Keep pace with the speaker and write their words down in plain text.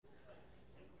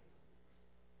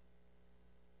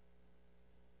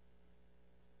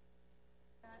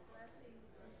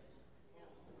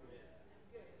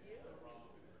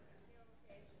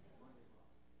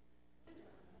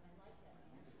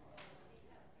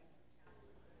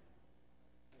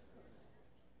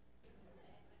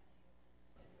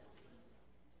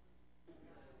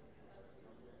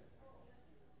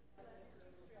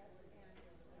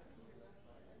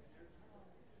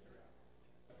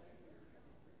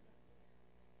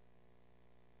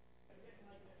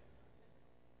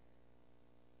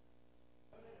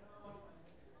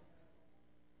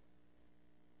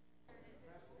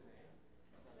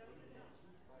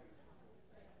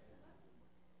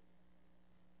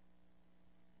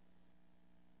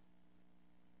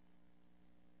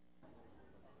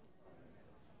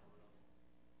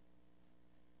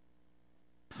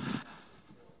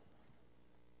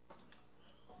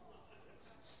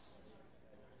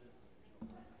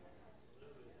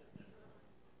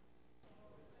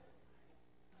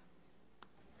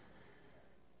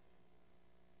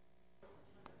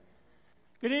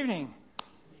Good evening.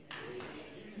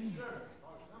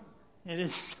 It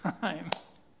is time.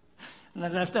 And I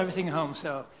left everything home,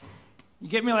 so you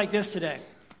get me like this today.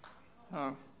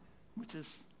 Which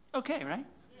is okay, right?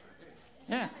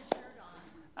 Yeah.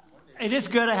 It is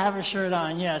good I have a shirt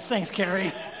on, yes. Thanks,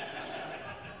 Carrie.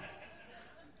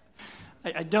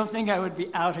 I don't think I would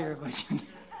be out here,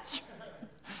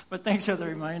 but thanks for the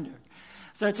reminder.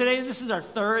 So today, this is our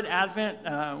third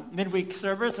Advent midweek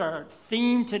service. Our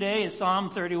theme today is Psalm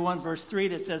 31, verse 3,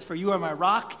 that says, "For you are my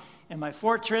rock and my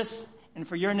fortress, and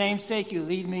for your name's sake you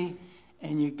lead me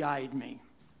and you guide me."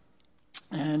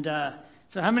 And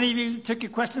so how many of you took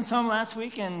your questions home last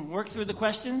week and worked through the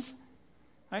questions?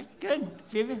 All right, good. A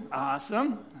few of you?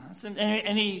 Awesome.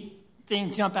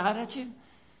 Anything jump out at you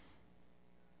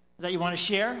that you want to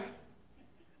share?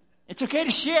 It's okay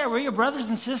to share. We're your brothers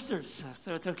and sisters,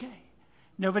 so it's okay.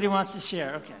 Nobody wants to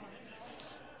share. Okay.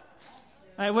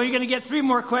 All right, well, you're going to get three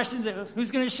more questions. Who's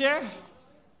going to share? I get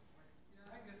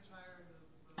tired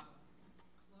of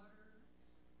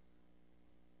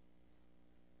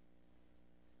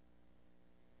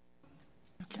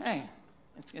clutter. Okay.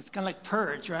 It's kind of like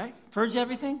purge, right? Purge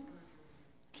everything?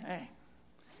 Okay.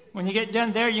 When you get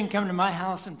done there, you can come to my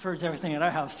house and purge everything at our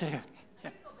house, too.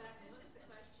 Yeah.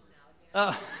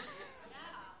 Oh.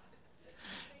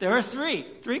 There are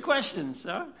three questions,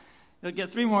 so you'll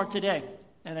get three more today.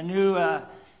 And a new,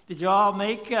 did you all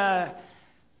make,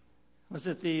 was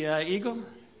it the eagle?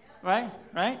 Right?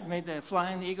 Made the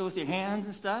flying the eagle with your hands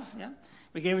and stuff, yeah?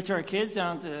 We gave it to our kids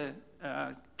down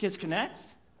to Kids Connect,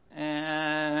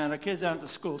 and our kids down to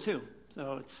school, too.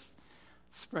 So it's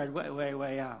spread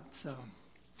way out, so.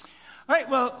 All right,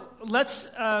 well,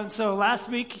 so last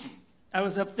week I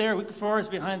was up there. Week before I was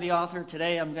behind the altar.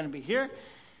 Today I'm going to be here.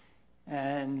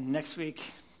 And next week,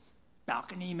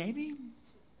 balcony maybe?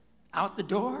 Out the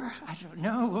door? I don't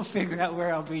know. We'll figure out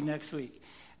where I'll be next week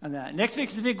on that. Next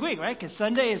week's a big week, right? Because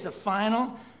Sunday is the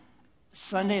final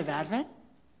Sunday of Advent.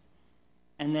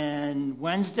 And then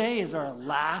Wednesday is our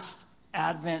last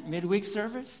Advent midweek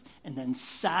service. And then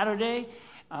Saturday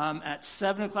at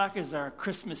 7 o'clock is our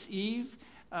Christmas Eve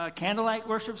candlelight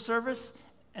worship service.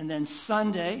 And then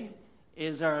Sunday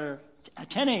is at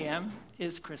 10 a.m.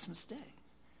 is Christmas Day.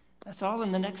 That's all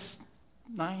in the next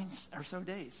 9 or so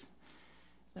days.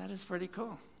 That is pretty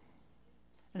cool.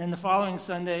 And then the following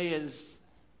Sunday is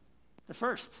the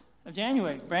 1st of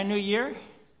January, brand new year.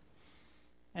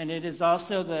 And it is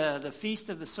also the feast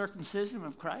of the circumcision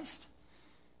of Christ.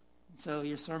 So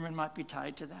your sermon might be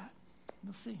tied to that.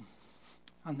 We'll see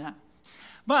on that.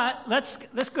 But let's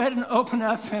go ahead and open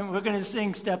up, and we're going to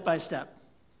sing step by step.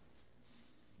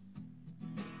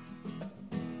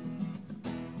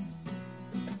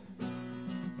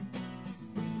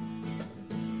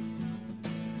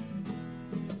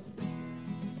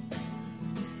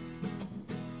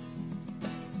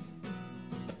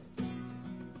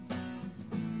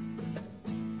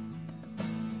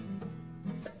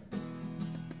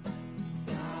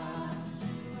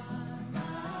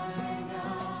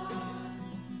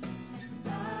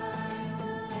 I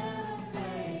will ever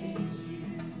praise you.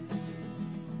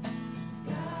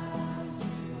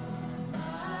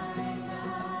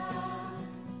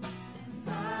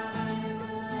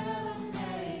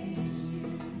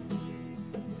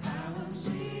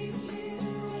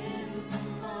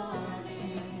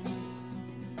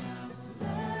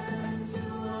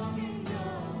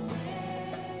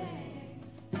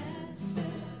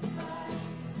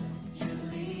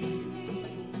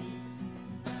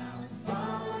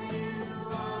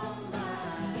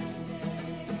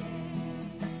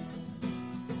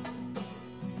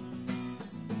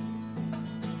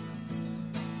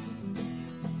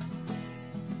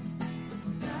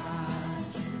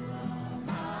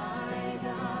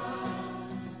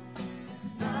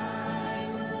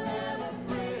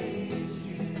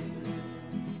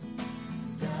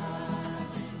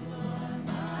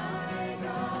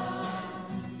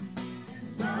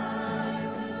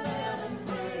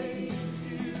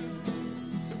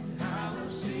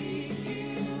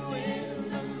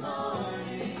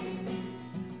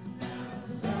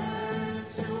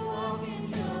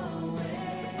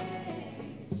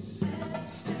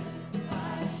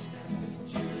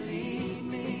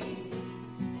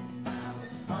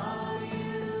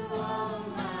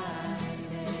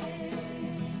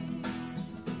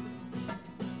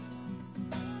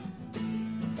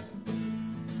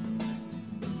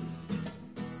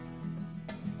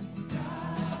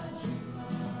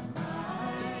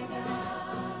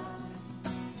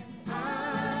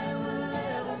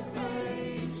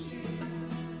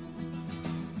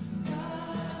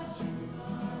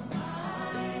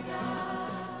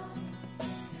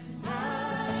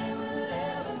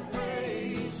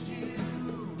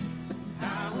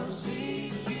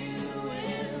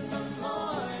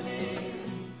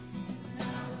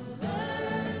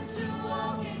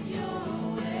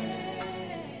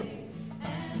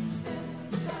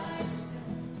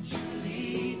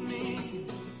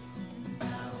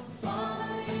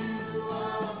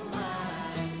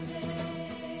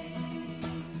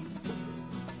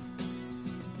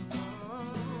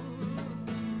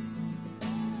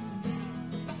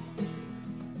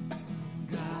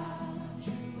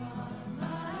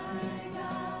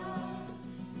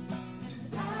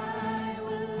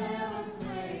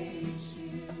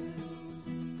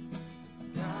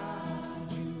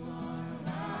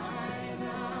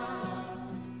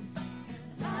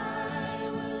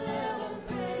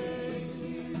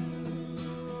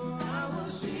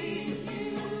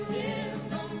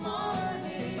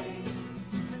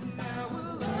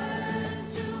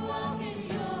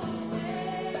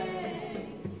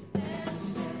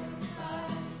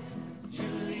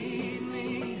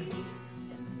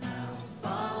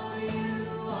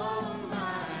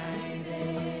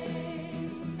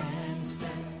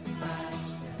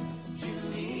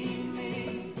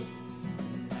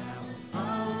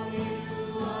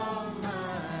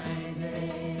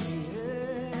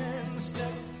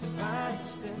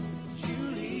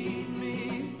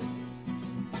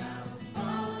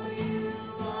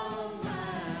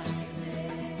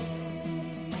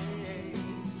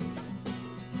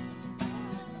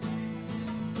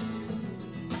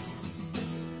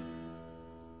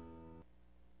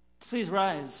 Please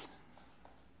rise.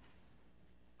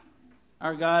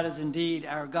 Our God is indeed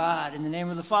our God. In the name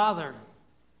of the Father,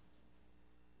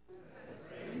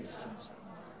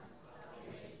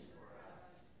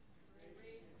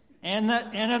 and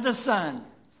of the Son,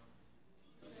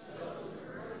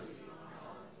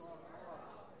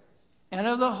 and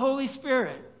of the Holy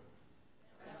Spirit.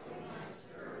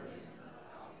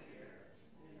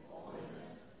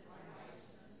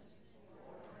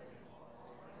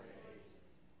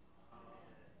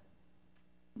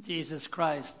 Jesus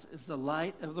Christ is the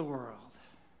light of the world.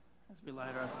 As we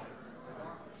light our...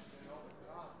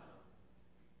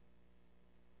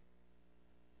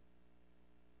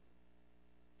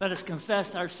 Let us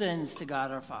confess our sins to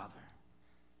God our Father.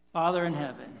 Father in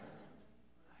heaven,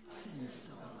 I sin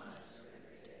so much.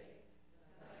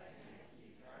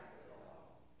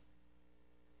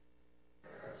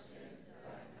 There are sins that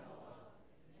I know of,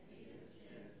 and even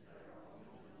sins that are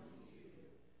only known to you.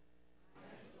 I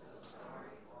am so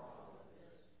sorry for all of this.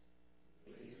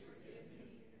 Please forgive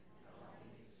me and help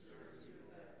me to serve you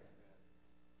better.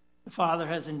 The Father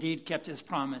has indeed kept his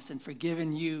promise and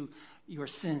forgiven you your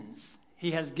sins.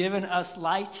 He has given us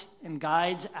light and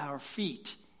guides our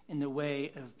feet in the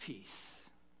way of peace.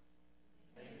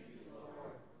 Thank you,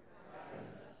 Lord, for guiding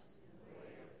us in the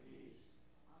way of peace.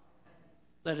 Amen.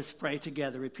 Let us pray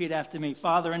together. Repeat after me.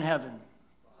 Father in heaven,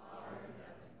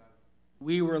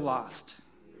 we were lost.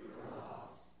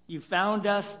 You found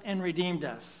us and redeemed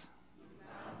us.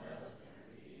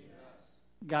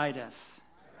 Guide us.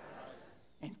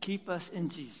 And keep us in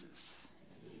Jesus.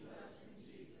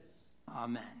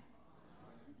 Amen.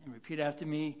 And repeat after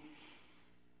me.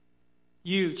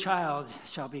 You, child,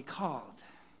 shall be called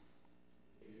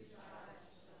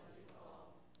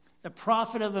the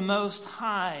prophet of the Most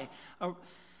High.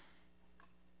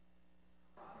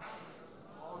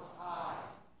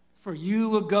 For you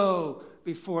will go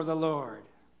before the Lord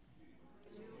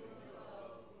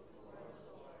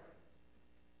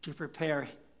to prepare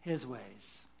his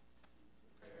ways.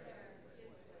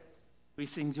 We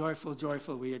sing joyful,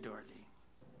 joyful, we adore thee.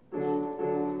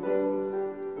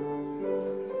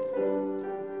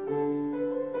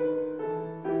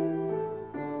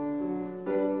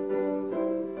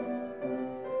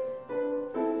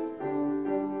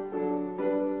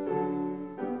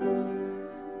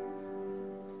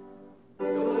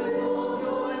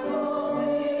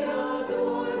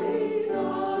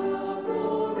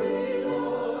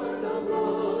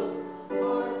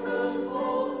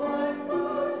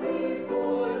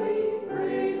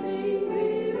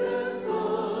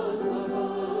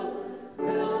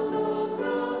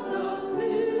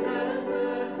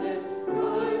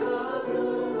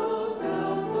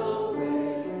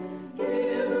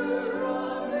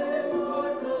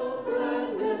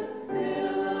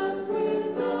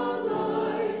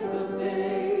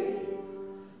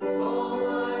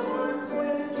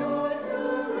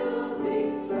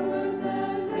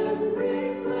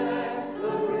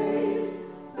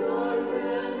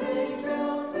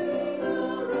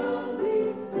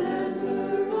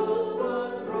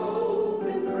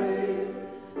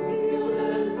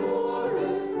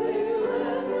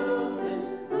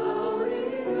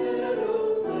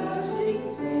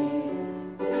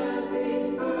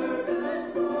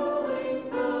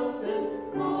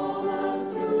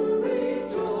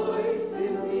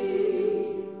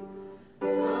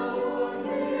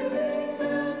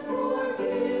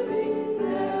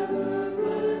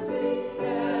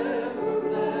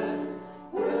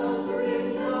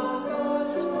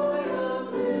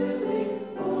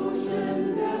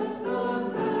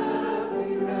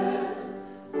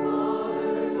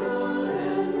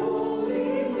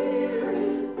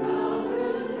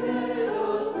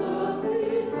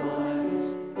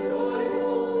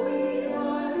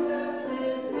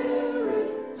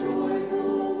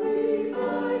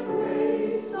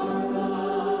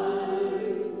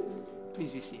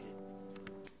 Please be seated.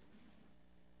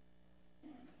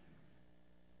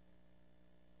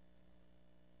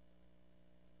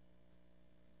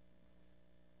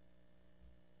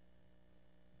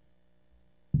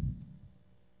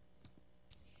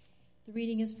 The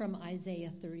reading is from Isaiah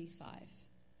 35.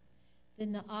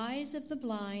 Then the eyes of the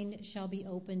blind shall be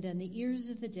opened, and the ears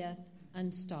of the deaf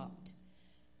unstopped.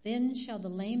 Then shall the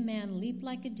lame man leap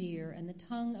like a deer, and the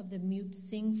tongue of the mute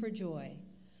sing for joy.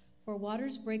 For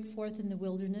waters break forth in the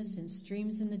wilderness, and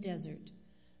streams in the desert.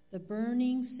 The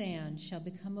burning sand shall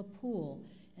become a pool,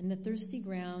 and the thirsty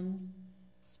ground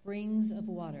springs of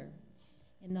water.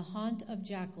 In the haunt of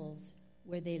jackals,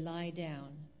 where they lie down,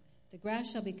 the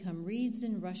grass shall become reeds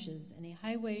and rushes, and a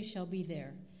highway shall be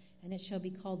there, and it shall be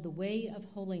called the way of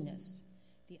holiness.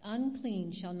 The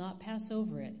unclean shall not pass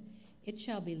over it, It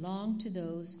shall belong to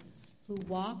those who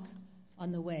walk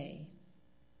on the way.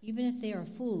 Even if they are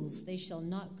fools, they shall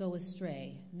not go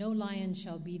astray. No lion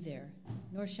shall be there,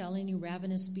 nor shall any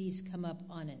ravenous beast come up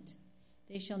on it.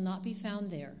 They shall not be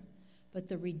found there, but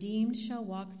the redeemed shall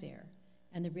walk there,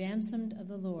 and the ransomed of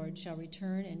the Lord shall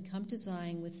return and come to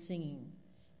Zion with singing.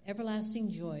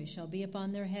 Everlasting joy shall be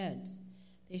upon their heads.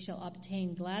 They shall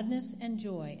obtain gladness and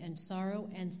joy, and sorrow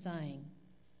and sighing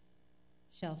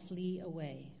shall flee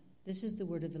away. This is the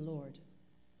word of the Lord.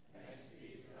 Thanks be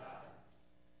to God.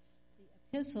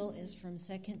 The epistle is from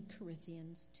 2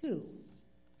 Corinthians 2.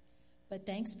 But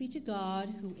thanks be to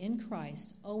God, who in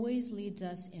Christ always leads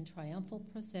us in triumphal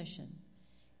procession,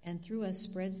 and through us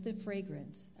spreads the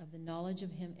fragrance of the knowledge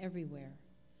of him everywhere.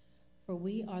 For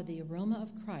we are the aroma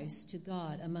of Christ to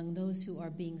God among those who are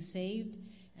being saved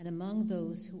and among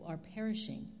those who are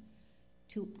perishing.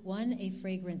 To one a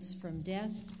fragrance from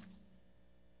death,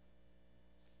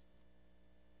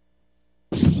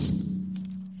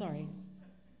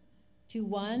 To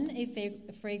one a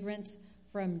fragrance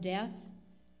from death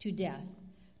to death,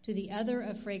 to the other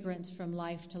a fragrance from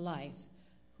life to life.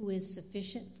 Who is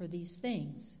sufficient for these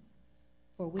things?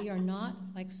 For we are not,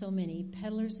 like so many,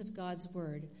 peddlers of God's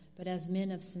word, but as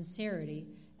men of sincerity,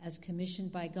 as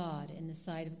commissioned by God in the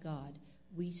sight of God,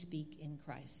 we speak in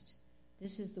Christ.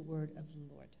 This is the word of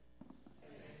the Lord.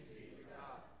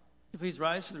 Please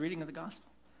rise for the reading of the gospel.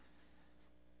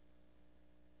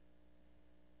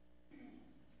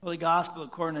 Holy Gospel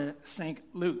according to St.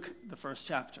 Luke, the first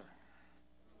chapter.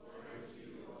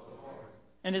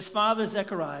 And his father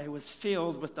Zechariah was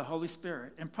filled with the Holy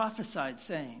Spirit and prophesied,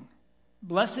 saying,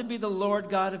 Blessed be the Lord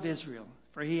God of Israel,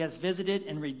 for he has visited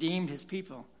and redeemed his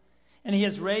people, and he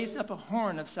has raised up a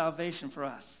horn of salvation for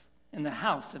us in the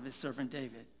house of his servant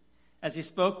David, as he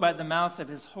spoke by the mouth of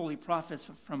his holy prophets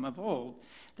from of old,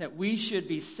 that we should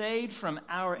be saved from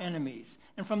our enemies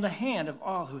and from the hand of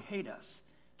all who hate us,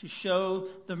 to show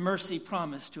the mercy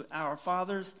promised to our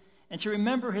fathers and to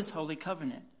remember his holy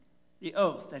covenant, the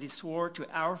oath that he swore to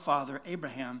our father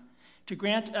Abraham, to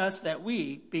grant us that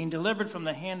we, being delivered from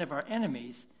the hand of our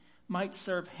enemies, might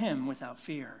serve him without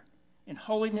fear, in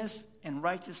holiness and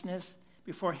righteousness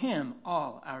before him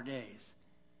all our days.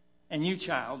 And you,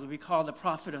 child, will be called the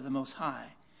prophet of the Most High,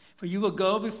 for you will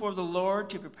go before the Lord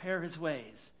to prepare his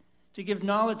ways, to give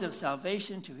knowledge of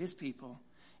salvation to his people,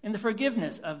 in the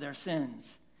forgiveness of their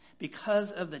sins,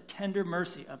 because of the tender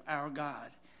mercy of our God,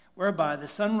 whereby the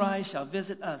sunrise shall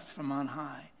visit us from on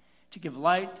high, to give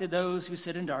light to those who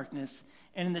sit in darkness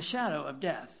and in the shadow of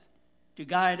death, to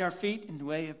guide our feet in the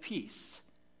way of peace.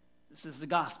 This is the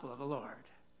gospel of the Lord.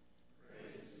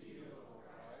 Praise to you, O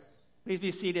Christ. Please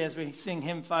be seated as we sing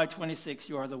hymn 526,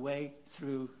 You Are the Way,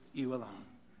 Through You Alone.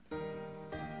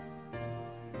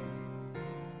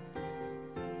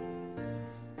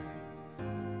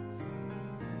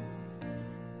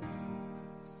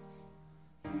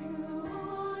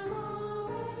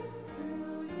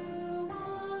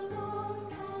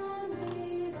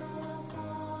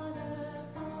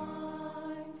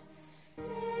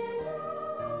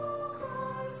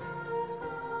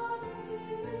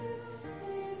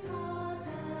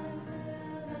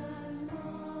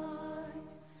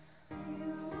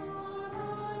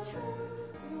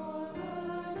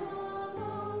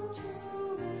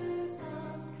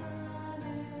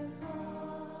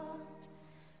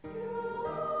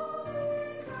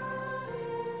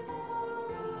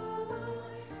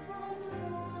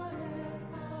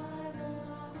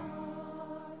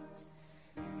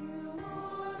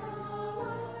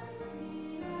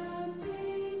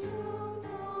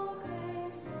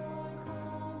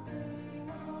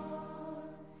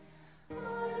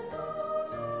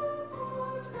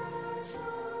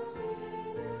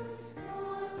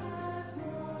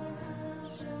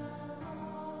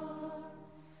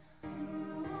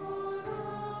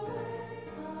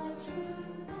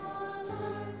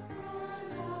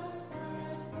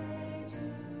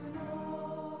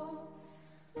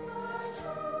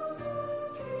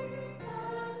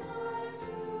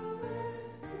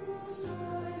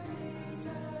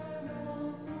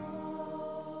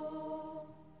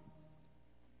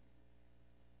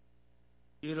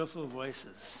 Beautiful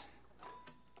voices.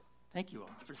 Thank you all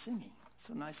for singing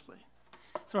so nicely.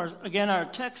 So our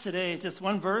text today is just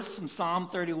one verse from Psalm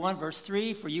 31, verse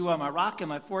 3. For you are my rock and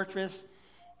my fortress,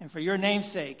 and for your name's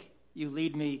sake, you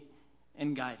lead me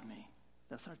and guide me.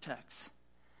 That's our text.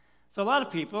 So a lot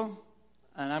of people,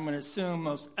 and I'm going to assume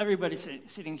most everybody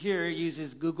sitting here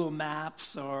uses Google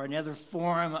Maps or another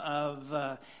form of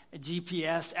a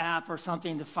GPS app or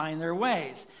something to find their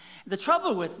ways. The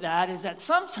trouble with that is that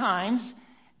sometimes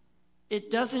it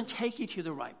doesn't take you to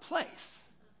the right place.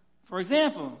 For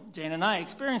example, Jane and I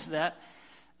experienced that.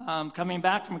 Coming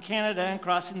back from Canada and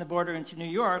crossing the border into New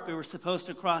York, we were supposed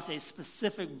to cross a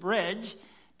specific bridge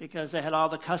because they had all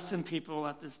the custom people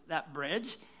at that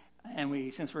bridge.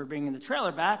 And since we were bringing the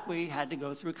trailer back, we had to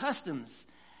go through customs.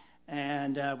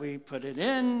 And we put it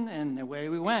in, and away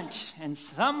we went. And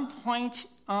some point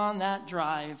on that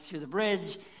drive to the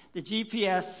bridge, the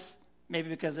GPS, maybe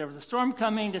because there was a storm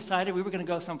coming, decided we were going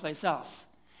to go someplace else.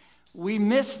 We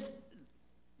missed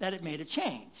that it made a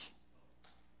change.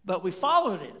 But we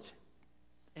followed it,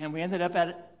 and we ended up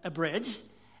at a bridge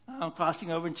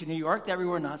crossing over into New York that we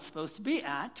were not supposed to be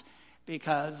at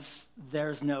because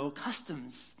there's no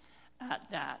customs at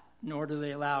that, nor do they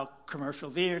allow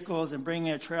commercial vehicles and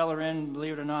bringing a trailer in.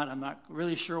 Believe it or not, I'm not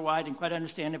really sure why. I didn't quite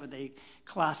understand it, but they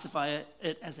classify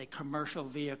it as a commercial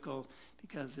vehicle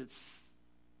because it's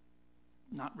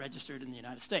not registered in the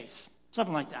United States,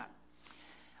 something like that.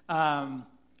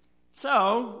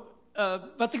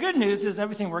 But the good news is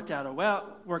everything worked out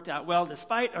well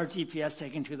despite our GPS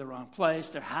taking to the wrong place.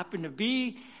 There happened to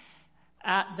be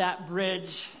at that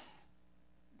bridge,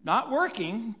 not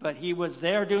working, but he was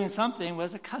there doing something,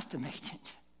 was a custom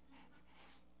agent.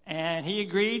 And he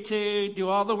agreed to do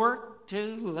all the work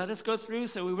to let us go through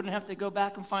so we wouldn't have to go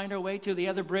back and find our way to the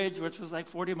other bridge, which was like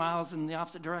 40 miles in the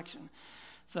opposite direction.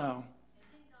 So,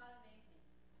 isn't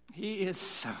God amazing? He is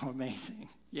so amazing,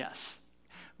 yes.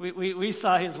 We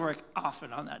saw his work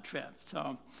often on that trip.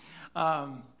 So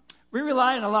we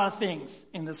rely on a lot of things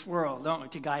in this world, don't we,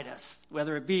 to guide us,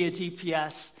 whether it be a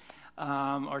GPS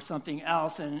or something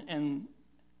else. And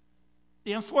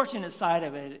the unfortunate side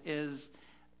of it is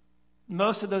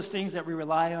most of those things that we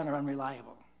rely on are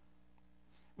unreliable.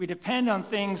 We depend on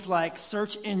things like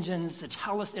search engines to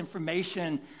tell us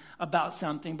information about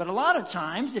something. But a lot of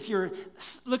times, if you're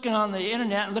looking on the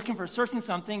internet and looking for searching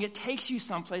something, it takes you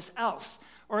someplace else.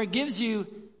 Or it gives you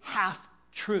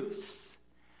half-truths.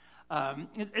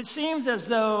 It seems as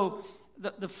though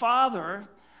the farther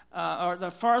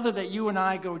that you and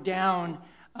I go down,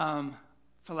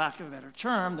 for lack of a better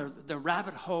term, the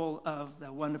rabbit hole of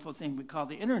the wonderful thing we call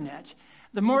the internet,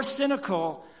 the more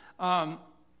cynical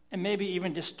and maybe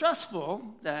even distrustful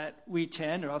that we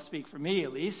tend, or I'll speak for me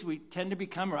at least, I tend to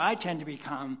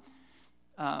become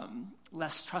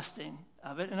less trusting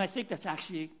of it. And I think that's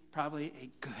actually probably a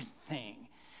good thing.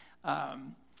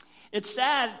 It's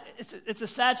sad. It's a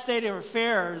sad state of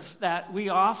affairs that we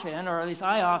often, or at least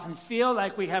I often, feel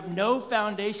like we have no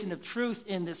foundation of truth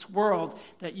in this world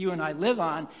that you and I live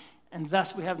on, and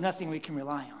thus we have nothing we can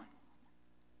rely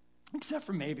on, except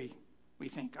for maybe we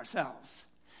think ourselves.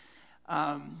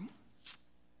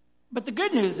 But the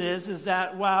good news is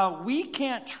that while we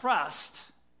can't trust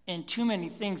in too many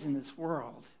things in this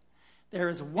world, there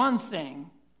is one thing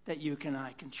that you and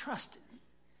I can trust in.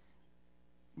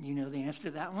 You know the answer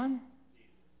to that one?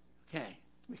 Okay.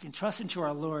 We can trust into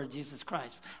our Lord Jesus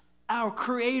Christ, our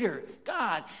Creator,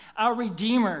 God, our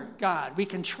Redeemer, God. We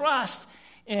can trust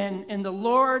in the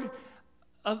Lord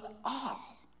of all,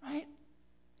 right?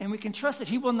 And we can trust that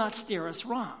He will not steer us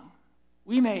wrong.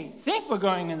 We may think we're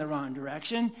going in the wrong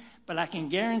direction, but I can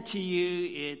guarantee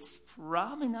you it's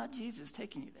probably not Jesus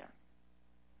taking you there.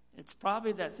 It's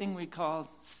probably that thing we call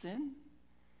sin.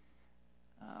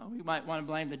 We might want to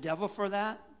blame the devil for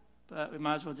that, but we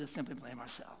might as well just simply blame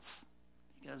ourselves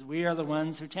because we are the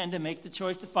ones who tend to make the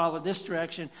choice to follow this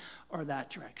direction or that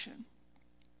direction.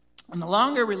 And the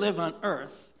longer we live on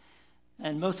earth,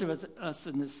 and most of us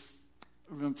in this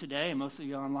room today, and most of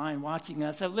you online watching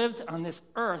us, have lived on this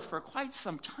earth for quite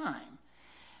some time.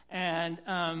 And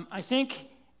I think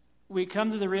we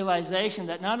come to the realization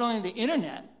that not only the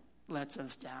internet lets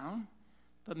us down,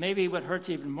 but maybe what hurts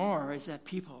even more is that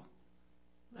people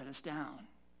let us down.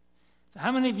 So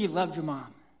how many of you loved your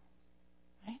mom?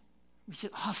 Right? We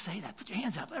should all say that. Put your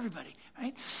hands up, everybody.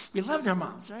 Right? We loved our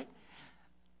moms, right?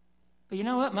 But you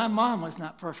know what? My mom was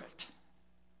not perfect.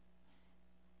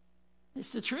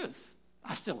 It's the truth.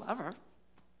 I still love her.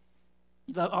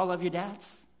 You all love your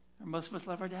dads? Or most of us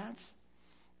love our dads?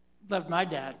 Loved my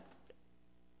dad.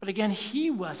 But again,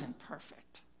 he wasn't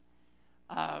perfect.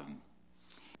 How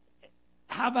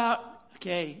about,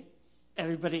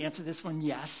 everybody answer this one,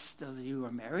 yes. Those of you who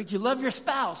are married, you love your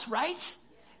spouse, right?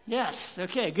 Yes.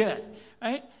 Okay, good.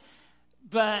 Right?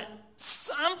 But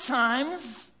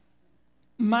sometimes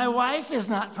my wife is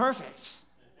not perfect.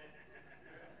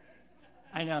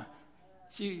 I know.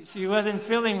 She wasn't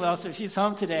feeling well, so she's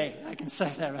home today. I can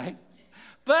say that, right?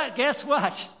 But guess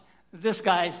what? This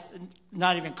guy's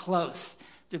not even close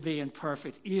to being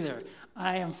perfect either.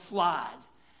 I am flawed.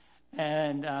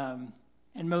 And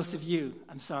most of you,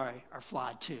 I'm sorry, are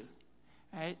flawed too,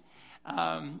 right?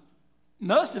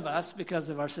 most of us, because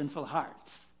of our sinful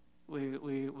hearts,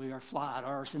 we are flawed, or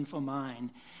our sinful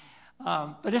mind.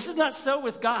 But this is not so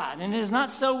with God, and it is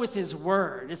not so with his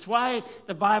word. It's why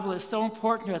the Bible is so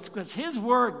important to us, because his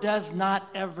word does not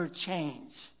ever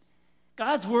change.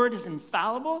 God's word is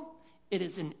infallible. It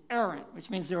is inerrant, which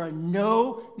means there are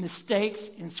no mistakes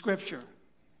in Scripture,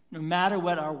 no matter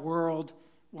what our world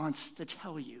wants to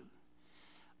tell you.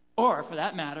 Or, for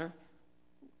that matter,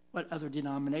 what other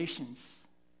denominations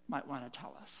might want to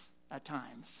tell us at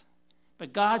times.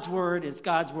 But God's word is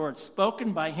God's word,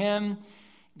 spoken by him,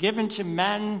 given to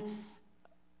men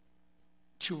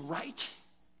to write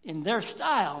in their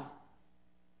style,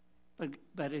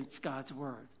 but it's God's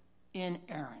word,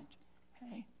 inerrant.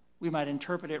 Okay? We might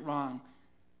interpret it wrong,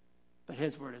 but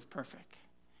his word is perfect.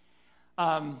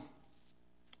 And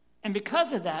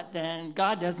because of that, then,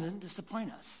 God doesn't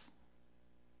disappoint us.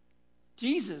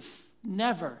 Jesus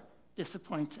never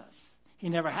disappoints us. He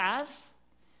never has,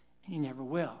 and he never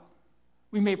will.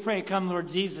 We may pray, "Come, Lord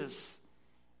Jesus,"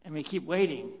 and we keep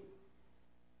waiting.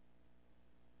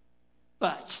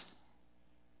 But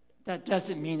that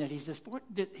doesn't mean that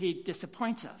he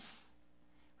disappoints us,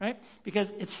 right? Because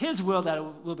it's his will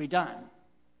that will be done.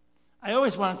 I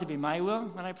always want it to be my will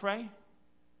when I pray.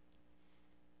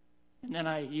 And then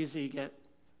I usually get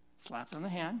slapped on the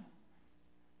hand,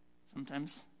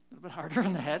 sometimes a little bit harder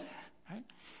on the head, right?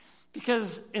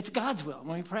 Because it's God's will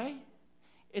when we pray.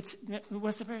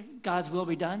 What's the prayer? God's will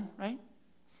be done, right?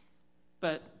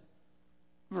 But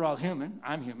we're all human.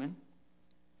 I'm human.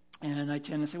 And I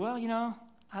tend to say, well,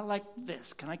 I like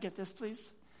this. Can I get this,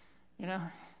 please?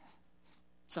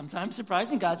 Sometimes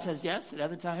surprising, God says yes. At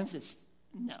other times, it's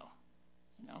no.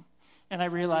 And I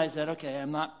realize that, okay,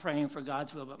 I'm not praying for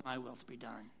God's will, but my will to be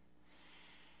done.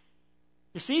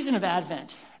 The season of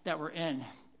Advent that we're in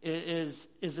is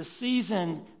a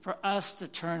season for us to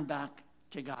turn back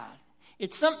to God.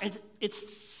 It's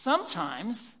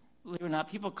sometimes, believe it or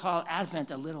not, people call Advent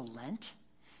a little Lent,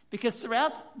 because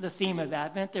throughout the theme of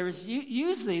Advent, there is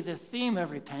usually the theme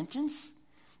of repentance,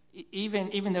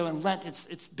 even though in Lent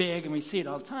it's big and we see it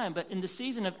all the time. But in the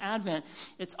season of Advent,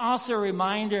 it's also a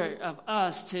reminder of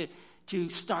us to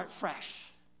start fresh.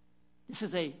 This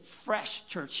is a fresh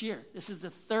church year. This is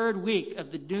the third week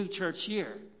of the new church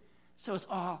year. So it's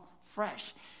all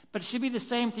fresh. But it should be the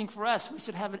same thing for us. We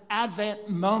should have an Advent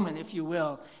moment, if you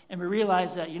will, and we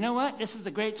realize that, you know what? This is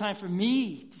a great time for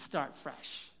me to start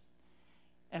fresh.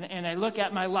 And I look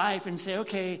at my life and say,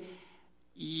 okay,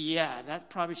 yeah, that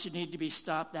probably should need to be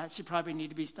stopped. That should probably need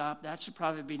to be stopped. That should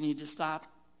probably need to stop.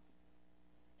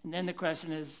 And then the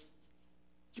question is,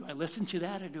 do I listen to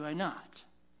that or do I not?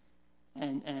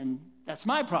 And that's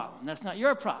my problem. That's not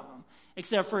your problem.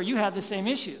 Except for you have the same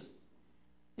issue,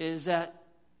 is that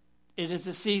it is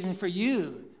a season for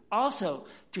you also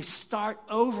to start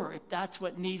over if that's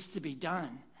what needs to be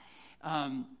done.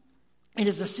 It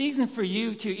is a season for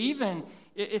you to even,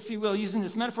 if you will, using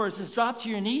this metaphor, it says drop to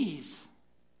your knees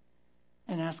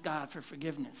and ask God for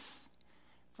forgiveness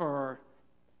for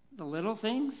the little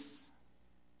things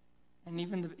and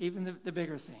even the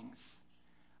bigger things.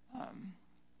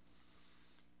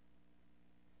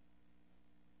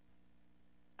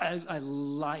 I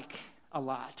like a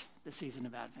lot the season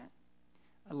of Advent.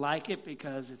 I like it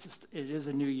because it is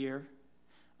a new year.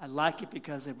 I like it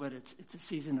because of what it's a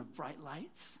season of bright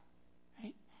lights,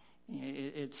 right?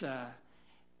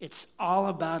 It's all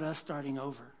about us starting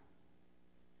over.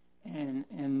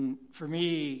 And for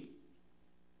me,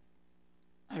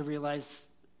 I realize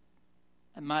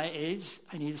at my age,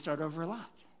 I need to start over a lot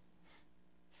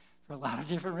for a lot of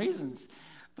different reasons.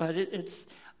 But it's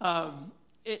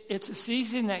a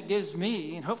season that gives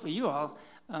me, and hopefully you all,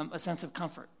 a sense of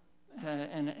comfort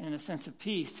and a sense of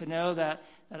peace to know that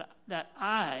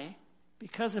I,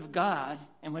 because of God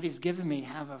and what he's given me,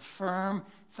 have a firm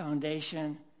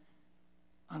foundation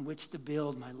on which to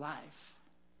build my life.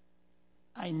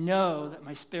 I know that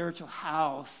my spiritual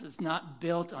house is not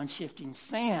built on shifting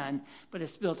sand, but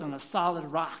it's built on a solid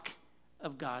rock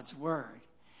of God's word.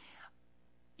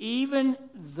 Even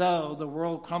though the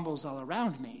world crumbles all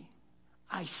around me,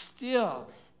 I still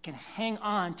can hang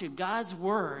on to God's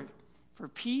word for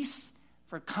peace,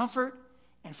 for comfort,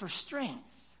 and for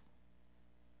strength,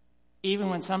 even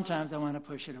when sometimes I want to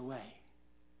push it away,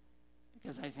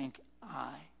 because I think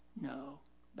I know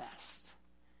best.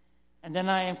 And then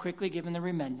I am quickly given the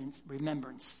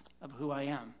remembrance of who I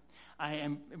am. I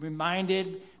am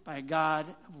reminded by God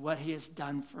of what he has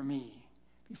done for me.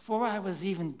 Before I was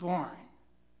even born,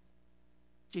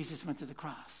 Jesus went to the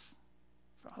cross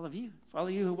for all of you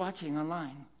who are watching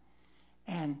online.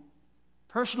 And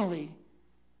personally,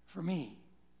 for me,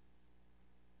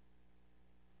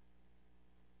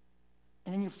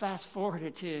 And then you fast forward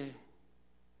it to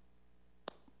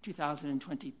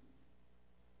 2022.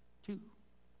 So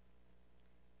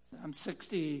I'm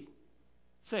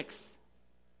 66,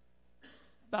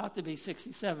 about to be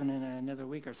 67 in another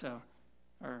week or so,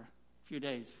 or a few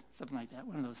days, something like that,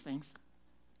 one of those things.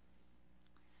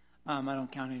 I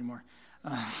don't count anymore.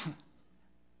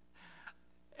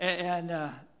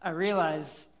 I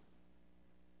realized a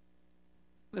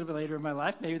little bit later in my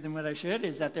life, maybe than what I should,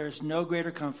 is that there's no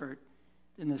greater comfort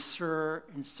than the sure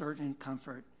and certain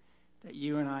comfort that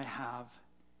you and I have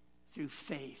through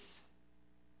faith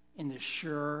in the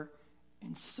sure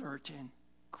and certain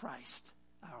Christ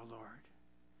our Lord.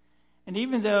 And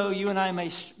even though you and I may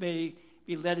be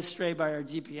led astray by our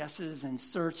GPSs and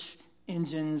search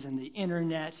engines, and the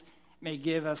internet may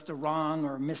give us the wrong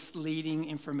or misleading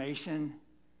information,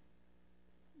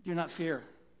 do not fear.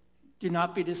 Do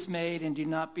not be dismayed and do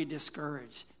not be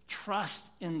discouraged.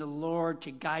 Trust in the Lord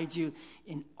to guide you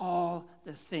in all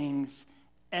the things,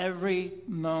 every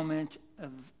moment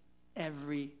of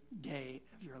every day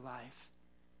of your life.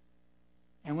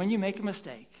 And when you make a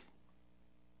mistake,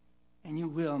 and you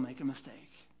will make a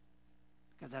mistake,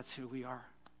 because that's who we are.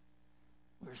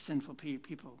 We're sinful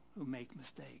people who make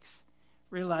mistakes.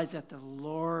 Realize that the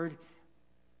Lord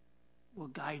will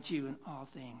guide you in all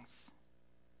things.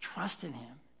 Trust in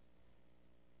him,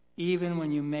 even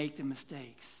when you make the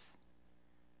mistakes.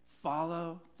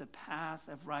 Follow the path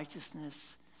of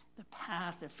righteousness, the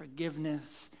path of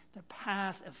forgiveness, the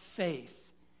path of faith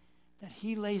that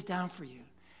he lays down for you.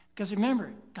 Because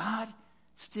remember, God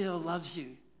still loves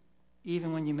you,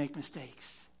 even when you make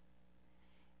mistakes.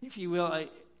 If you will,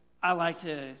 I like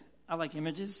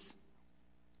images,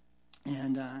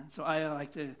 and so I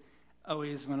like to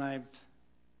always, when I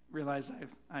realize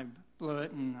I blew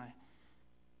it, and I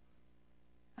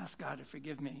ask God to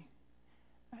forgive me.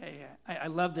 I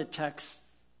love the text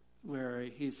where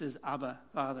he says, Abba,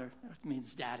 Father, that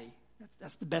means daddy.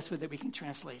 That's the best way that we can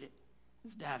translate it,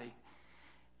 is daddy.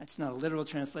 That's not a literal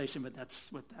translation, but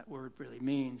that's what that word really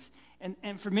means.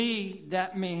 And for me,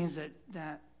 that means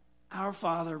that our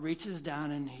Father reaches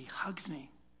down and he hugs me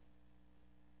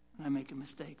when I make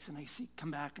mistakes, and I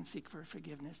come back and seek for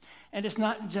forgiveness. And it's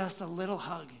not just a little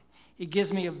hug. He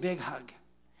gives me a big hug.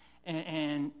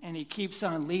 And he keeps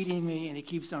on leading me, and he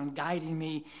keeps on guiding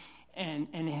me. And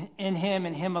in him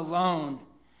and him alone,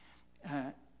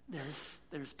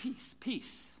 there's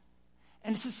peace.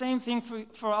 And it's the same thing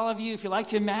for all of you. If you like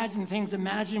to imagine things,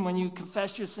 imagine when you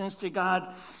confess your sins to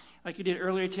God, like you did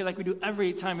earlier today, like we do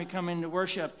every time we come into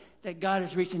worship, that God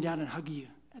is reaching down and hugging you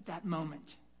at that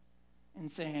moment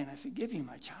and saying, I forgive you,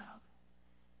 my child.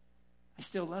 I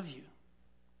still love you.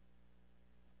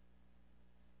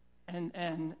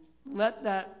 And let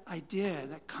that idea,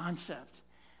 that concept,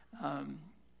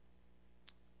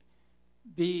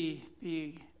 be,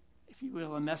 if you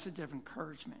will, a message of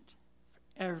encouragement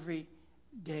for every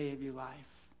day of your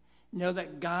life. Know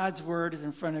that God's word is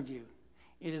in front of you.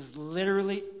 It is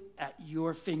literally at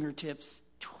your fingertips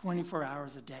 24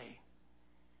 hours a day,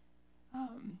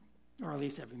 or at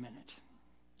least every minute,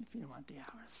 if you want the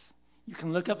hours. You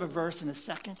can look up a verse in a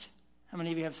second. How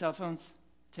many of you have cell phones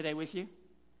today with you?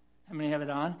 How many have it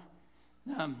on?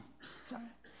 Sorry.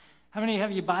 How many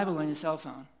have your Bible on your cell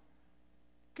phone?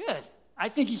 Good. I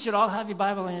think you should all have your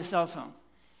Bible on your cell phone,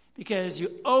 because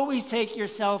you always take your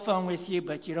cell phone with you,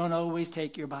 but you don't always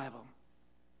take your Bible.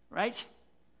 Right?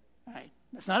 Right.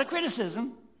 That's not a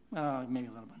criticism. Well, maybe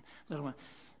a little one.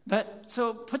 But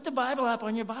so put the Bible app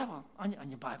on your Bible, on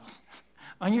your Bible,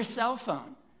 on your cell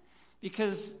phone,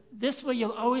 because this way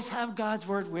you'll always have God's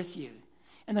word with you.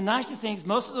 And the nicest thing is,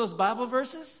 most of those Bible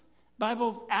verses,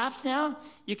 Bible apps now,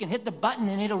 you can hit the button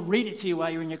and it'll read it to you while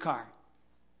you're in your car.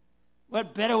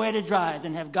 What better way to drive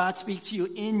than have God speak to you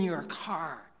in your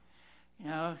car? You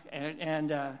know,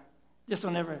 and this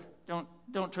will never,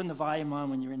 don't turn the volume on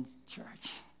when you're in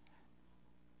church,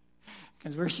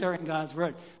 because we're sharing God's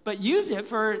word. But use it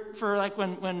for like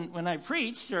when I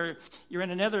preach, or you're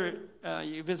in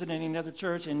you're visiting another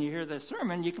church and you hear the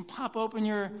sermon, you can pop open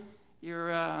your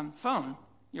phone,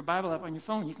 your Bible app on your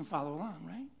phone. You can follow along,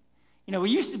 right? You know,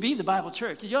 we used to be the Bible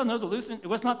church. Did y'all know it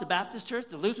was not the Baptist church?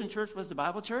 The Lutheran church was the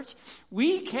Bible church.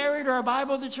 We carried our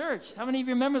Bible to church. How many of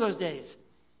you remember those days?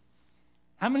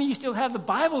 How many of you still have the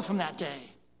Bible from that day?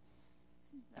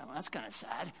 Well, that's kind of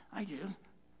sad. I do. You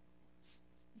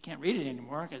can't read it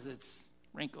anymore because it's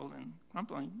wrinkled and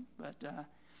crumpling. But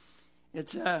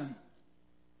it's not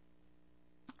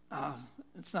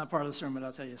part of the sermon, but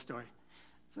I'll tell you a story.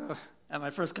 So at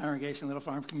my first congregation, Little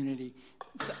Farm Community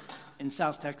in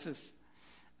South Texas,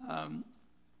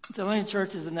 it's the only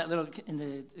churches in that in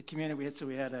the community we had. So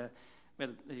we We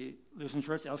had the Lutheran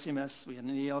Church, LCMS. We had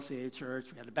an ELCA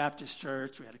church. We had a Baptist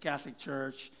church. We had a Catholic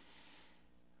church.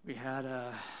 We had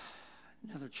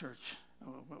another church.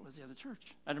 Oh, what was the other church?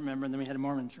 I don't remember. And then we had a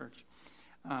Mormon church.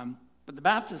 But the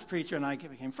Baptist preacher and I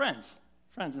became friends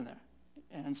in there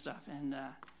and stuff. And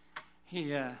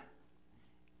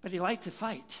but he liked to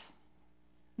fight.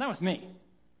 Not with me,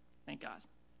 thank God.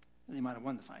 He might have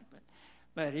won the fight,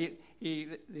 but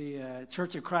the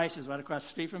Church of Christ was right across the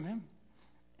street from him,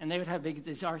 and they would have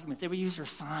these arguments. They would use their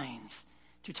signs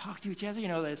to talk to each other. You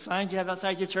know, the signs you have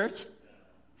outside your church.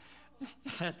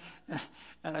 And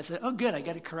I said, "Oh, good, I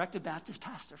got to correct a Baptist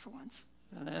pastor for once."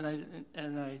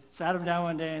 And I sat him down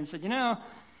one day and said, "You know,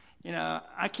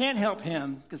 I can't help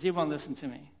him because he won't listen to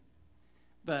me,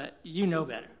 but you know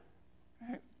better,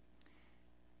 right?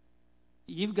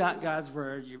 You've got God's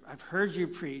word. I've heard you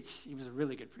preach." He was a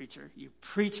really good preacher. You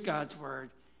preach God's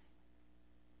word.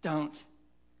 Don't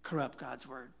corrupt God's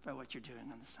word by what you're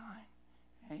doing on the sign,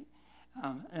 right?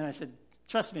 And I said,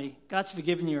 "Trust me, God's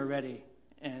forgiven you already."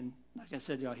 And like I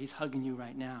said, he's hugging you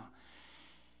right now.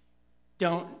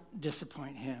 Don't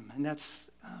disappoint him. And that's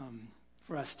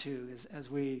for us too, because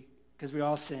we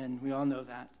all sin. We all know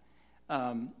that.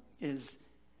 Is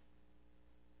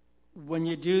when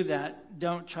you do that,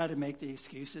 don't try to make the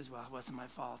excuses. Well, it wasn't my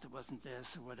fault. It wasn't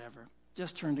this or whatever.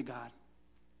 Just turn to God.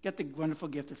 Get the wonderful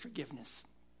gift of forgiveness.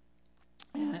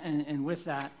 And with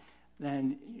that,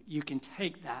 then you can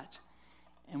take that.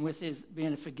 And with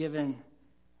being a forgiven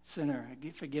sinner,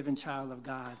 a forgiven child of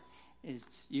God, is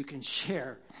you can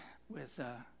share with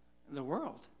the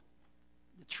world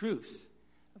the truth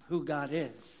of who God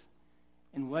is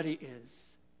and what he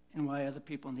is and why other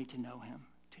people need to know him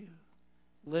too.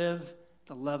 Live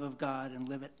the love of God and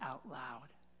live it out loud.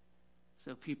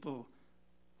 So people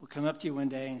will come up to you one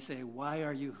day and say, "Why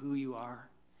are you who you are?"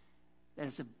 That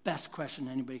is the best question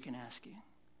anybody can ask you.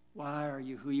 Why are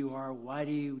you who you are? Why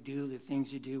do you do the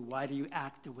things you do? Why do you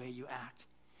act the way you act?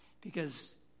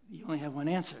 Because you only have one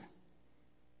answer.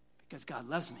 Because God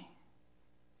loves me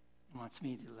and wants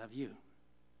me to love you.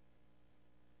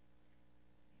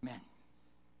 Amen.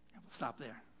 And we'll stop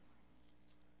there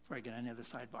before I get on the other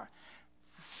sidebar.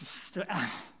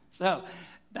 So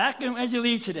back as you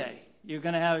leave today, you're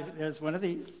going to have, there's one of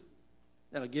these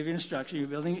that'll give you instruction.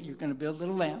 You're going to build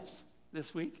little lamps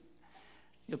this week.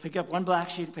 You'll pick up one black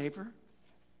sheet of paper,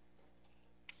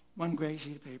 one gray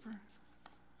sheet of paper,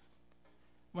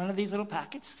 one of these little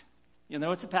packets. You'll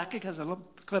know it's a packet because there's a little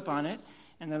clip on it,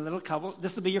 and a little couple.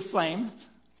 This will be your flames.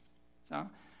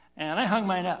 And I hung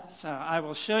mine up. So I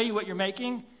will show you what you're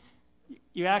making.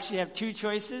 You actually have two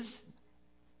choices.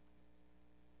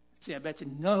 See, I bet you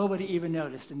nobody even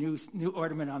noticed the new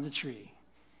ornament on the tree.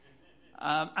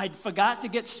 I forgot to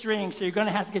get string, so you're going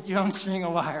to have to get your own string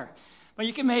of wire. But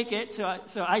you can make it.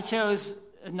 So I chose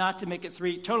not to make it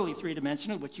totally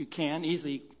three-dimensional, which you can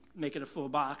easily make it a full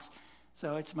box.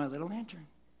 So it's my little lantern.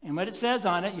 And what it says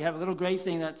on it, you have a little gray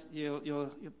thing that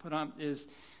you'll put on, is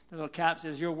the little cap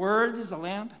says, "Your word is a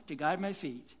lamp to guide my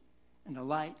feet and a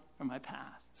light for my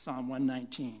path." Psalm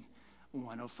 119,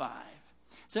 105.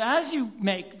 So as you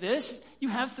make this, you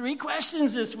have 3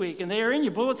 questions this week, and they are in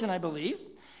your bulletin, I believe.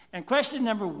 And question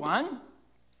number 1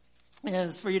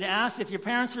 is for you to ask if your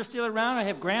parents are still around or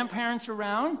have grandparents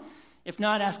around. If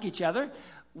not, ask each other,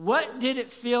 what did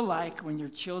it feel like when your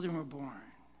children were born?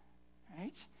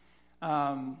 Right?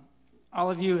 All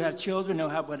of you who have children know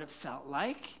what it felt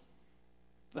like.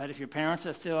 But if your parents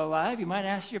are still alive, you might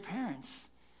ask your parents.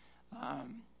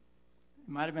 It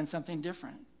might have been something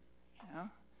different. You know?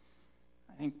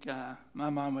 I think my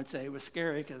mom would say it was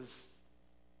scary because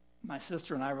my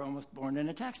sister and I were almost born in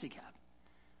a taxi cab.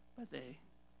 But they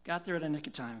got there at a nick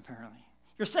of time, apparently.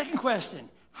 Your second question,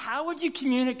 how would you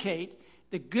communicate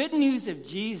the good news of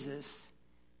Jesus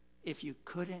if you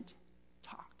couldn't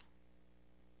talk?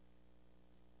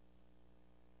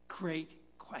 Great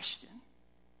question.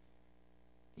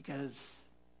 Because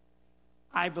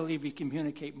I believe we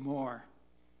communicate more,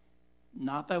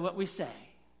 not by what we say,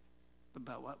 but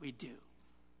by what we do.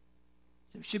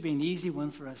 So it should be an easy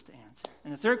one for us to answer.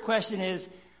 And the third question is,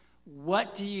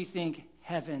 what do you think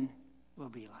heaven will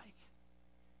be like?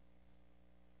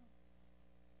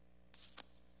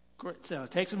 So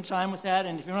take some time with that.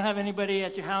 And if you don't have anybody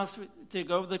at your house to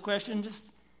go over the question, just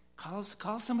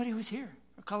call somebody who's here,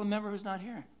 or call a member who's not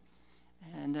here,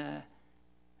 and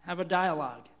have a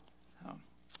dialogue. So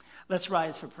let's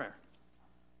rise for prayer.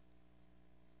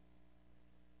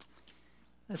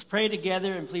 Let's pray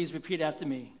together, and please repeat after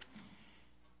me.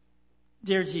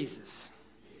 Dear Jesus,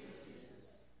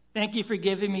 thank you for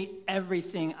giving me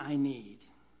everything I need.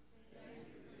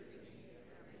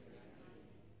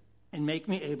 And make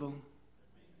me able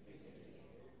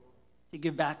to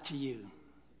give back to you.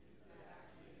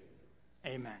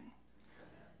 Amen.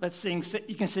 Let's sing.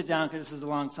 You can sit down because this is a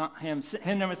long hymn.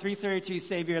 Hymn number 332,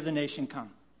 Savior of the Nation,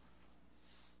 Come.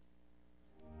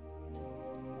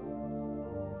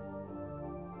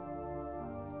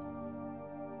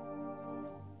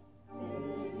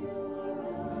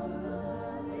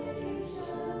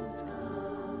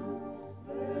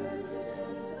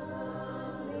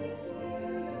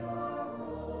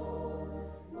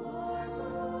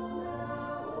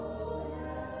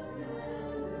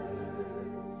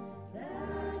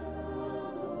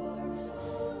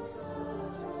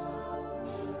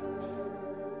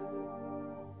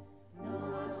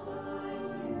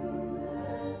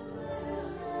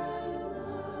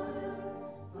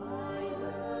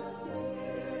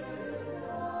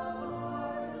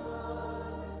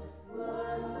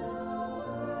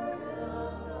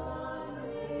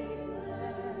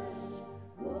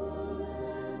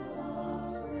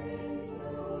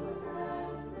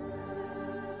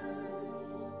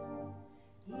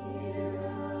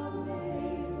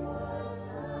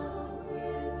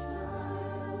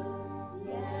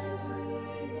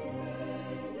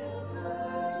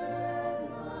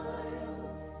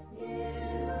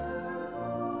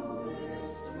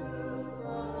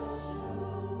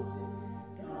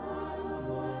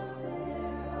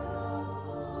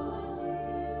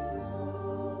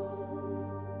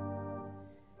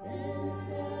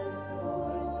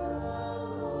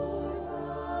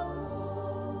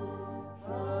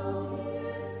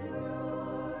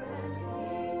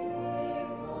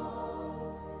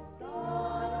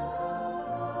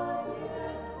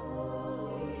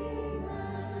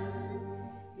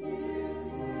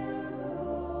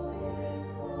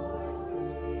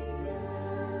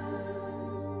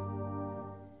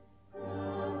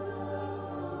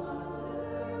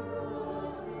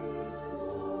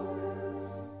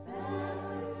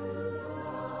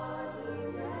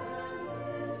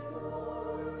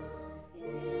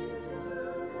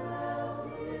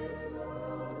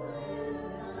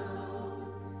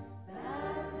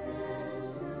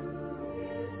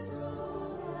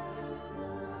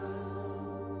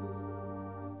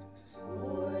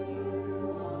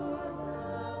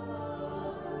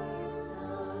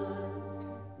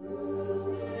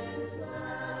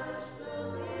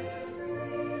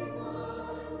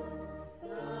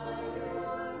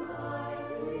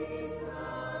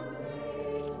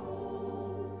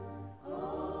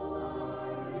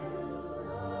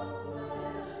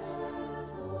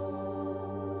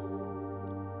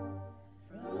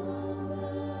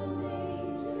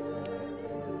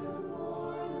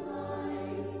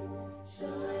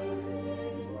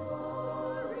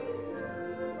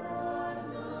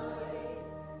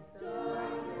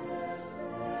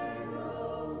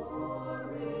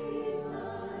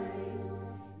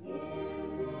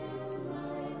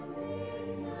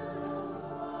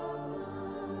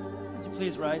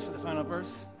 Please rise for the final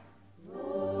verse.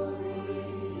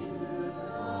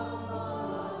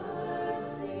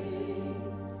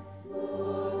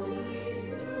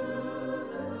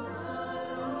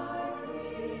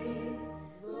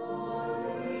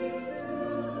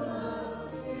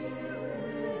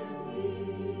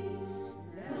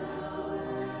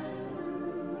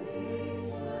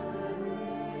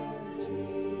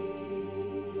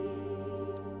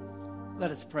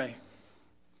 Let us pray.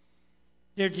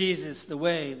 Dear Jesus, the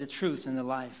way, the truth, and the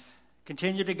life,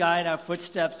 continue to guide our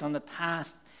footsteps on the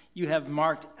path you have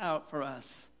marked out for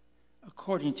us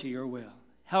according to your will.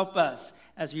 Help us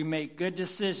as we make good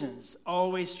decisions,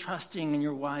 always trusting in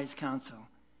your wise counsel.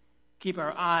 Keep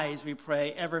our eyes, we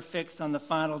pray, ever fixed on the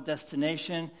final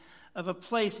destination of a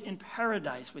place in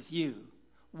paradise with you,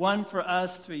 won for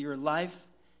us through your life,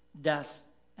 death,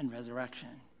 and resurrection.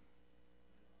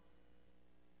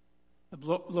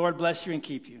 The Lord bless you and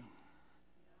keep you.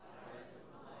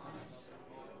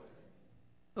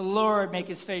 The Lord make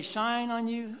his face shine on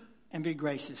you and be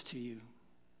gracious to you.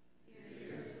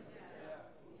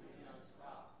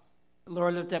 The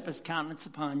Lord lift up his countenance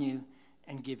upon you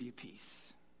and give you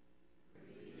peace.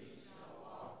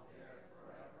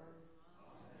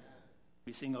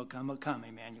 We sing, O come,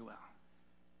 Emmanuel.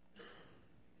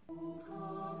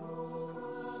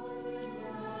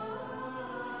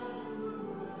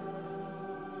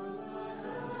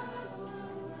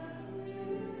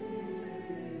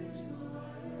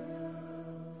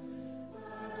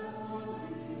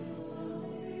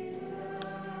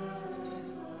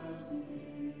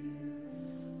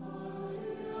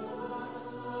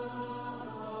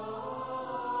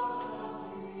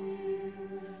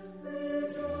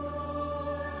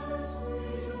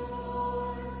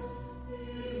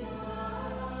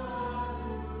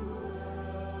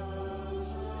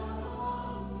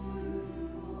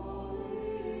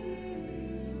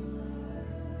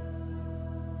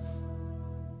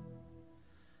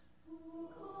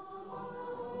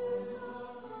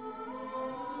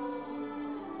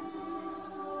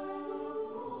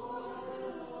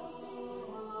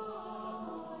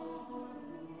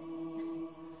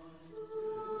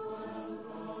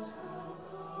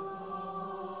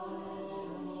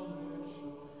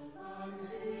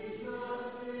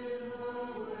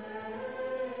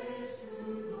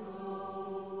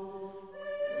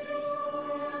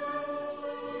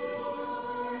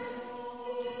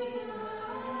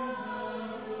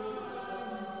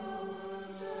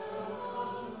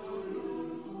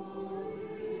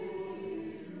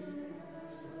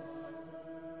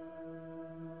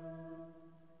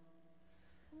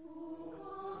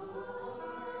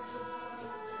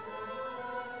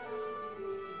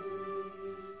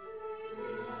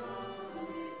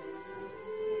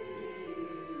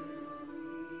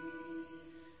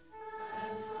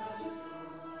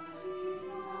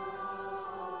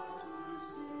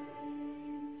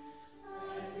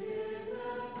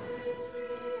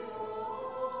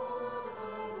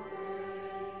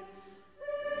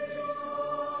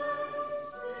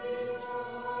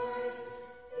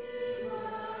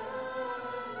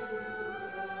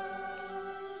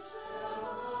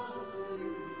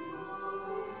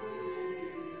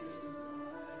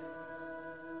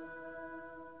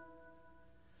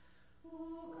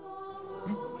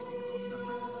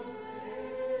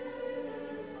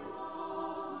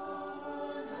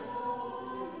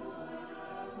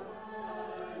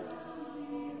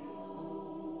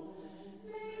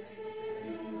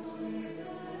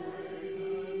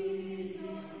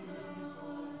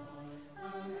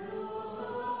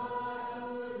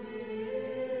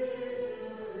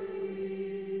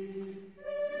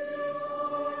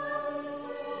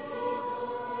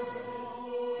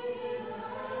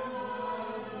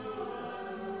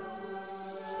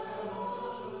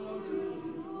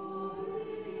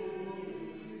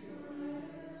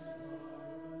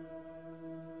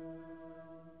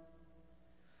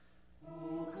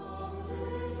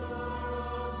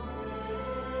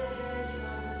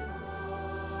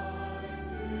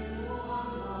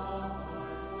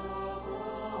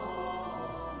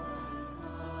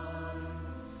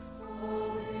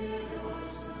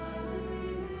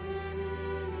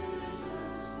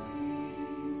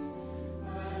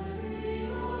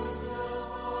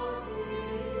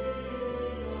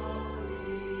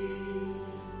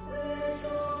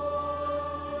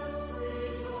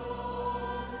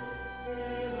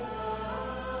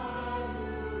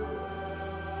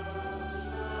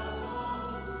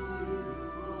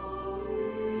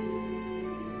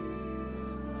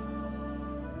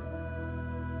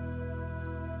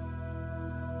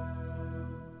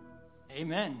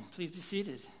 Amen. Please be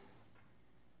seated.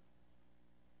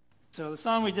 So the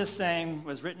song we just sang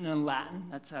was written in Latin.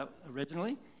 That's how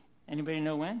originally. Anybody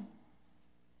know when?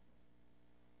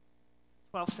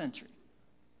 12th century.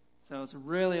 So it's a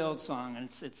really old song, and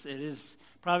it is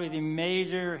probably the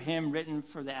major hymn written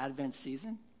for the Advent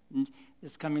season. And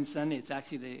this coming Sunday, it's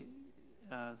actually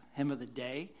the hymn of the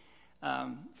day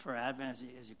for Advent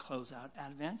as you close out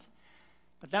Advent.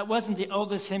 But that wasn't the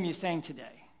oldest hymn you sang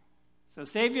today. So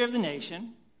Savior of the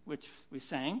Nation, which we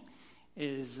sang,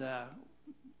 is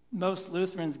most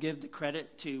Lutherans give the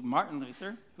credit to Martin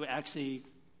Luther, who actually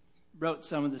wrote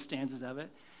some of the stanzas of it.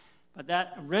 But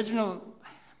that original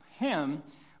hymn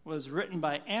was written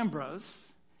by Ambrose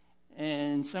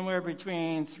in somewhere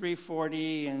between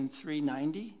 340 and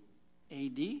 390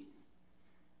 A.D.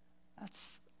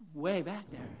 That's way back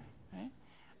there, right?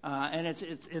 And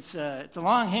it's a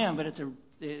long hymn, but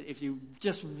if you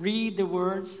just read the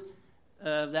words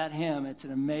of that hymn, it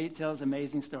tells an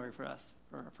amazing story for us,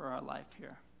 for our life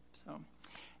here. So,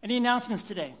 any announcements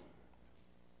today?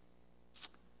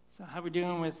 So, how are we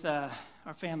doing with our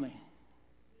family?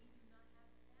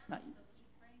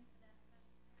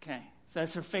 Okay, so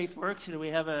that's our faith work. So we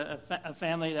have a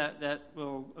family that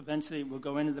will eventually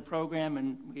go into the program,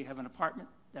 and we have an apartment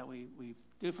that we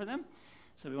do for them.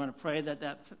 So we want to pray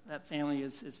that family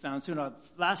is found soon. Our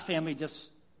last family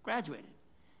just graduated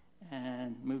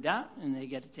and moved out, and they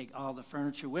get to take all the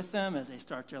furniture with them as they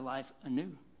start their life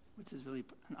anew, which is really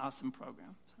an awesome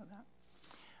program. So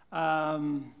that.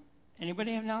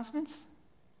 Anybody have announcements?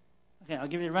 Okay, I'll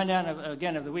give you a rundown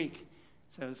of the week.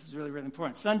 So this is really, really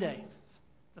important. Sunday,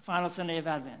 the final Sunday of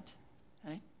Advent.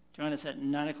 Okay? Join us at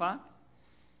 9 o'clock.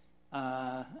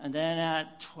 And then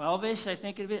at 12-ish, I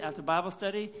think it'll be, after Bible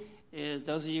study, is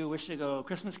those of you who wish to go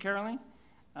Christmas caroling.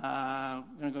 We're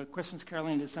going to go Christmas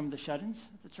caroling to some of the shut-ins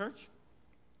at the church.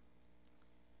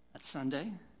 That's Sunday.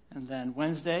 And then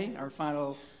Wednesday, our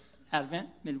final Advent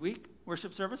midweek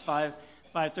worship service,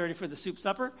 5:30 for the soup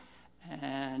supper.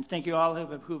 And thank you all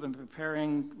who've been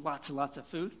preparing lots and lots of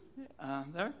food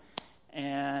there.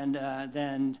 And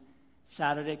then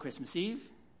Saturday, Christmas Eve.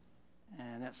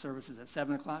 And that service is at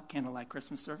 7 o'clock, candlelight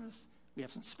Christmas service. We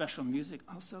have some special music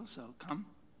also, so come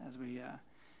as we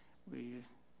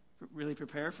really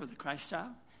prepare for the Christ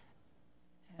child.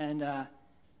 And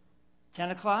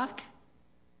 10 o'clock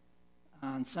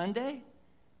on Sunday.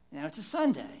 Now, it's a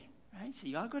Sunday, right? So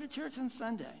you all go to church on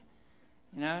Sunday.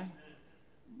 You know,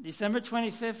 December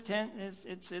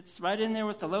 25th, it's right in there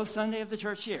with the low Sunday of the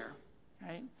church year,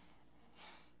 right?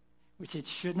 Which it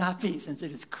should not be, since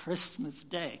it is Christmas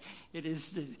Day. It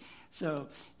is so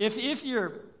if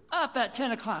you're up at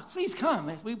 10 o'clock, please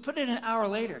come. We put it an hour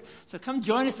later. So come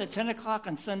join us at 10 o'clock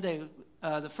on Sunday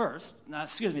the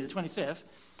 25th,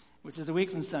 which is a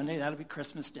week from Sunday. That'll be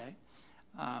Christmas Day.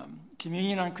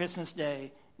 Communion on Christmas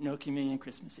Day, no communion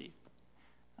Christmas Eve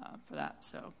for that.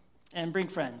 So, and bring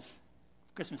friends.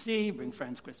 Christmas Eve, bring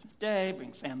friends Christmas Day,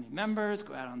 bring family members,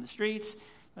 go out on the streets.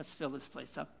 Let's fill this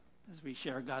place up as we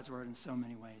share God's word in so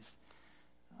many ways.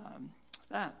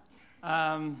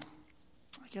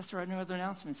 I guess there are no other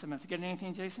announcements. Am I forgetting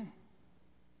anything, Jason?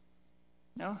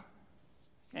 No?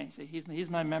 Okay, so he's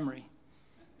my memory.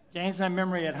 James' my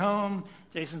memory at home.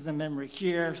 Jason's my memory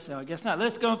here. So I guess not.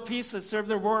 Let's go in peace. Let's serve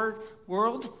the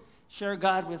world. Share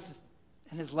God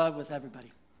and his love with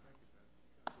everybody.